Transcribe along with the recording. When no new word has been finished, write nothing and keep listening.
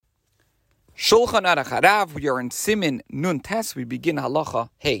Shulchan Aruch Harav, we are in Simin Nun Tes. We begin halacha,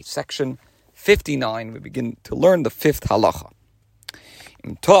 section 59. We begin to learn the fifth halacha.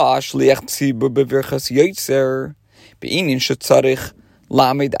 Im Toah shliach tzibur bevirchas Yotzer beinin shetzarich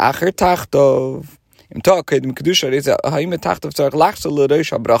lamed acher tachtov. Im Toah kedem kedusha reza haim tachtov tzarich lachsel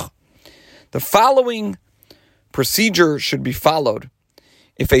l'rosh habrach. The following procedure should be followed.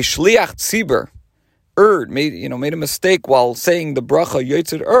 If a shliach tzibur made a mistake while saying the bracha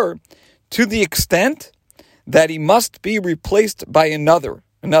Yotzer Ohr, to the extent that he must be replaced by another.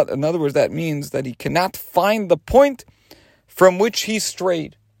 In other words, that means that he cannot find the point from which he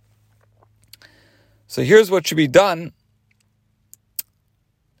strayed. So here's what should be done.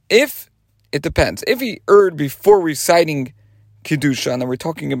 It depends. If he erred before reciting Kedusha, and then we're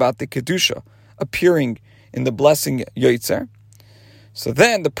talking about the Kedusha appearing in the Blessing Yotzer, so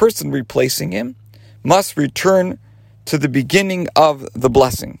then the person replacing him must return to the beginning of the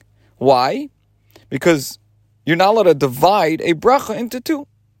blessing. Why? Because you're not allowed to divide a bracha into two.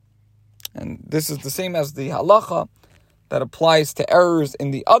 And this is the same as the halacha that applies to errors in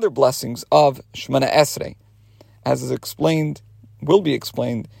the other blessings of Shemana Esrei, as is will be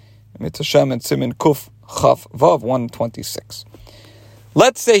explained in Mitzvah and Simin Kuf Chaf Vav 126.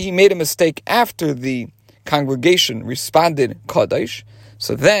 Let's say he made a mistake after the congregation responded Chodosh,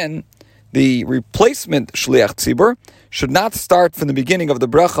 so then the replacement Shliach Tzibur should not start from the beginning of the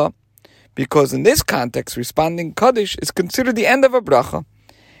bracha, because in this context, responding Kaddish is considered the end of a bracha,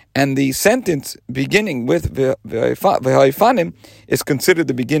 and the sentence beginning with V'haifanim is considered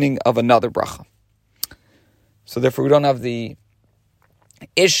the beginning of another bracha. So therefore, we don't have the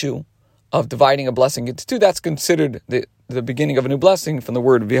issue of dividing a blessing into two. That's considered the beginning of a new blessing from the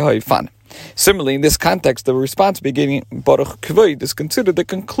word V'haifanim. Similarly, in this context, the response beginning Baruch Kvoid is considered the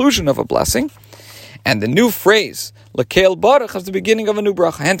conclusion of a blessing, and the new phrase Lakel Baruch is the beginning of a new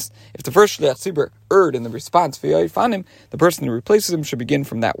bracha. Hence, if the first Shliach Tzibur erred in the response V'haifanim, the person who replaces him should begin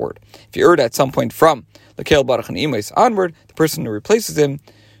from that word. If he erred at some point from Lakel Baruch and Imais onward, the person who replaces him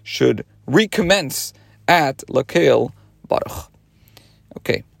should recommence at Lakel Baruch.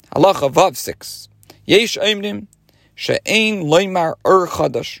 Okay, halacha Vav 6. Yesh Oimrim she'ein loymar Ohr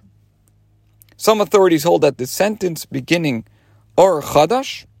Chodosh. Some authorities hold that the sentence beginning Ohr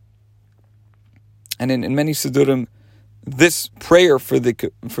Chodosh, and in many Sidurim, this prayer for the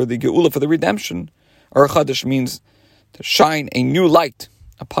Geula, for the redemption, Ohr Chodosh means to shine a new light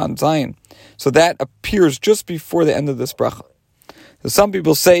upon Zion. So that appears just before the end of this bracha. So some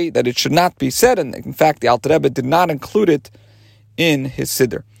people say that it should not be said, and in fact the Alter Rebbe did not include it in his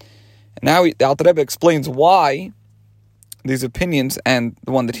Siddur. And now the Alter Rebbe explains why these opinions and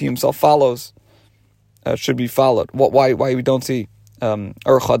the one that he himself follows should be followed. Why we don't see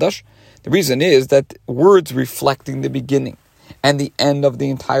Ohr Chodosh? The reason is that words reflecting the beginning and the end of the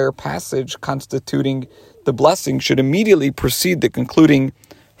entire passage constituting the blessing should immediately precede the concluding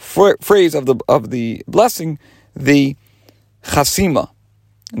phrase of the blessing, the chasima,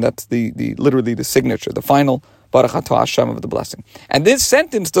 and that's the literally the signature, the final Baruch Atah Hashem of the blessing. And this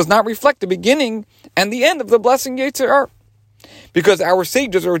sentence does not reflect the beginning and the end of the blessing Yotzer Ohr, because our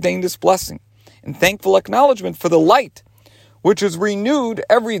sages ordained this blessing in thankful acknowledgement for the light which is renewed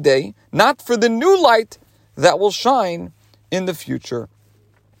every day, not for the new light that will shine in the future.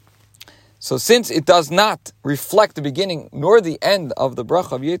 So since it does not reflect the beginning nor the end of the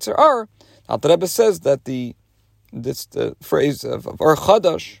bracha of Yotzer Ohr, Alter Rebbe says that the phrase of Ohr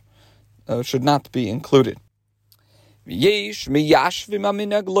Chodosh should not be included. Yesh meyashvim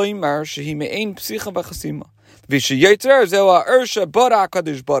aminag loymar shehi me'ein psicha v'chasima v'sheyotzer Ohr zeu ha'Ohr shebara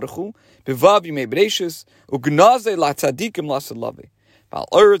HaKadosh Baruch Hu b'vav yimei bereishis ugnazei latzadikim laselavi v'al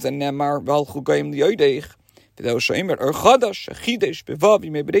Ohr zenemar v'al chugayim liyodeich v'deu she'emer Ohr Chodosh shechidesh b'vav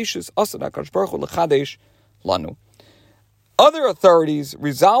yimei bereishis asad HaKadosh Baruch Hu lechadesh lanu. Other authorities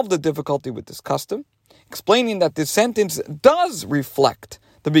resolve the difficulty with this custom, explaining that this sentence does reflect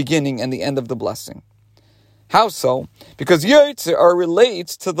the beginning and the end of the blessing. How so? Because Yotzer Ohr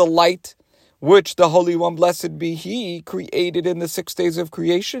relates to the light which the Holy One, blessed be He, created in the 6 days of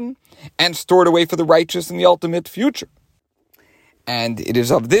creation and stored away for the righteous in the ultimate future. And it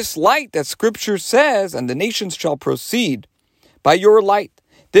is of this light that Scripture says, and the nations shall proceed by your light.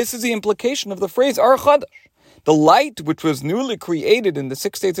 This is the implication of the phrase Ohr Chodosh. The light which was newly created in the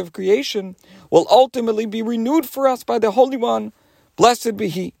 6 days of creation will ultimately be renewed for us by the Holy One, blessed be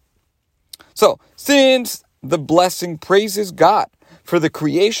He. So, since the blessing praises God for the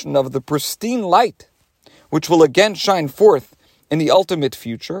creation of the pristine light, which will again shine forth in the ultimate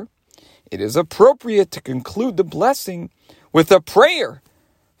future, it is appropriate to conclude the blessing with a prayer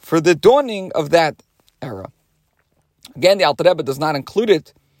for the dawning of that era. Again, the Alter Rebbe does not include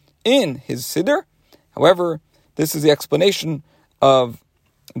it in his siddur. However, this is the explanation of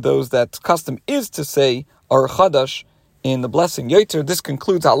those that custom is to say Ohr Chodosh in the Blessing Yotzer Ohr. This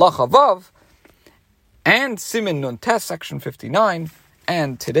concludes Halacha Vav and Siman Nun Tes, section 59,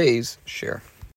 and today's share.